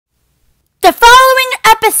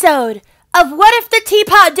episode of What If the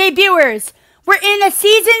Teapot Debuters Were in a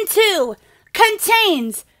Season 2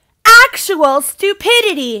 contains actual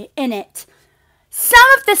stupidity in it. Some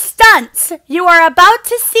of the stunts you are about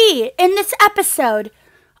to see in this episode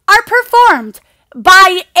are performed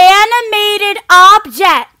by animated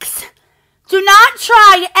objects. Do not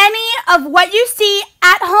try any of what you see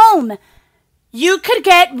at home. You could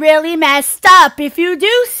get really messed up if you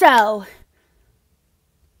do so.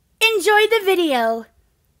 Enjoy the video.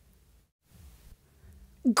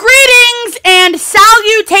 Greetings and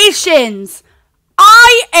salutations.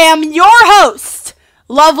 I am your host,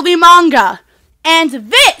 Lovely Manga,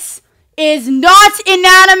 and this is not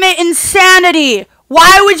inanimate insanity.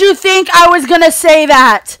 Why would you think I was gonna say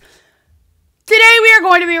that? Today we are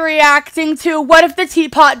going to be reacting to What If the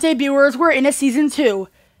Teapot Debuters Were in a Season 2,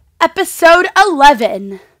 Episode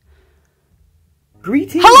 11.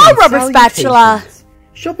 Greetings. Hello, Rubber Spatula.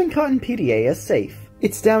 Shopping cart and PDA are safe.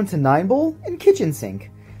 It's down to 9 ball and kitchen sink.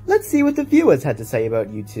 Let's see what the viewers had to say about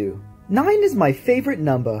you two. 9 is my favorite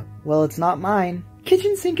number. Well, it's not mine.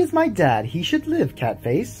 Kitchen sink is my dad. He should live,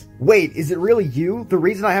 Catface. Wait, is it really you? The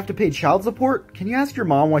reason I have to pay child support? Can you ask your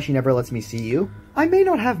mom why she never lets me see you? I may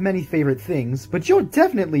not have many favorite things, but you're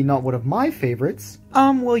definitely not one of my favorites.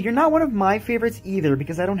 Well, you're not one of my favorites either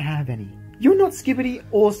because I don't have any. You're not Skibbity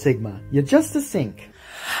or Sigma. You're just a sink.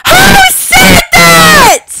 Who said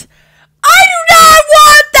that? I do not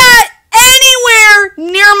want that anywhere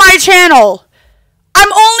near my channel.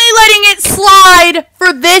 I'm only letting it slide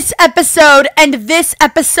for this episode and this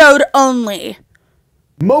episode only.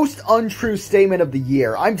 Most untrue statement of the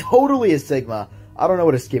year. I'm totally a Sigma. I don't know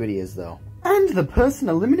what a Skibbity is though. And the person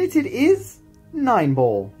eliminated is 9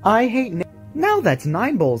 ball. I hate Now that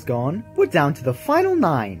 9 ball's gone, we're down to the final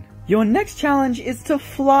 9. Your next challenge is to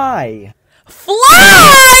fly.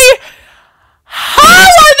 Fly? How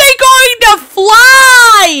are they going to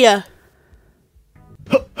fly?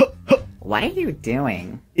 What are you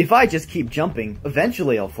doing? If I just keep jumping,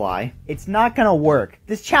 eventually I'll fly. It's not gonna work.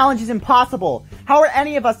 This challenge is impossible. How are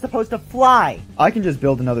any of us supposed to fly? I can just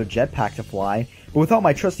build another jetpack to fly, but without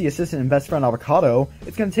my trusty assistant and best friend Avocado,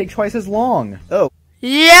 it's gonna take twice as long. Oh.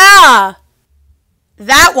 Yeah,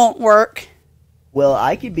 that won't work. Well,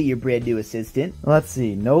 I could be your brand new assistant. Let's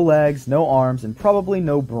see, no legs, no arms, and probably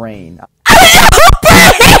no brain.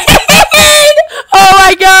 Oh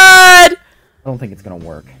my god! I don't think it's gonna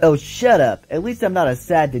work. Oh, shut up. At least I'm not a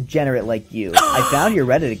sad degenerate like you. I found your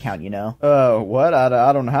Reddit account, you know. Oh, what?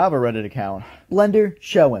 I don't have a Reddit account. Blender,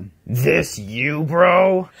 show him. This you,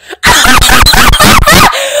 bro? What?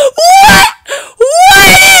 What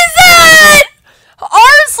is that?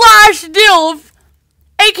 R/Dilf,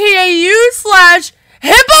 aka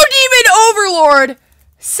U/Hippo Demon Overlord,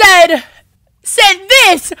 sent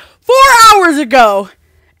this 4 hours ago.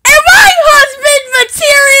 Am I husband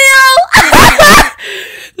material?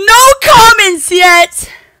 No comments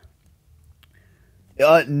yet.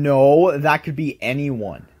 No, that could be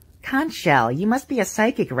anyone. Conchal, you must be a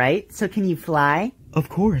psychic, right? So can you fly? Of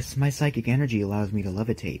course, my psychic energy allows me to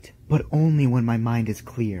levitate, but only when my mind is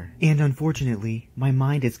clear. And unfortunately, my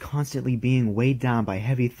mind is constantly being weighed down by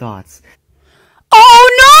heavy thoughts.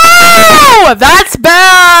 Oh no! That's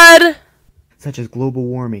bad! Such as global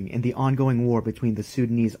warming and the ongoing war between the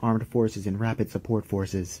Sudanese armed forces and rapid support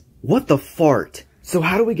forces. What the fart? So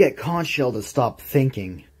how do we get Conchal to stop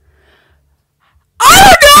thinking? I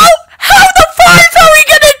don't know! How the fart are we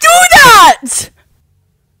gonna do that?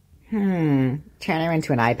 Turn her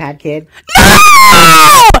into an iPad kid?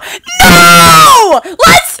 No! No!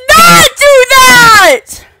 Let's not do that!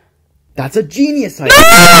 That's a genius idea!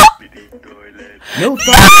 No! No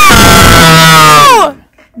thought! No!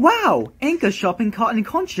 Wow! Anka, Shopping Cart, and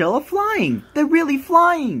Conchal are flying! They're really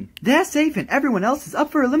flying! They're safe and everyone else is up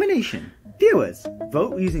for elimination. Viewers,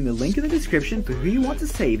 vote using the link in the description for who you want to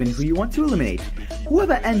save and who you want to eliminate.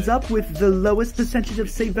 Whoever ends up with the lowest percentage of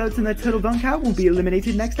save votes in their total vote count will be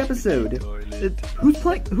eliminated next episode.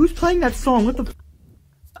 Who's playing that song? What the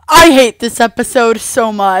I hate this episode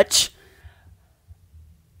so much.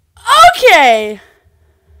 Okay.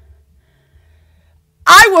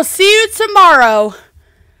 I will see you tomorrow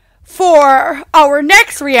for our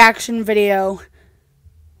next reaction video,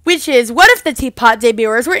 which is What If the Teapot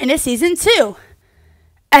Debuters Were in a Season 2,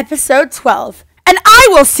 Episode 12. And I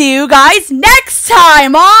will see you guys next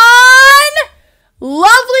time on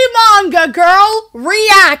LovelyMangaGirl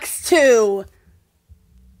Reacts to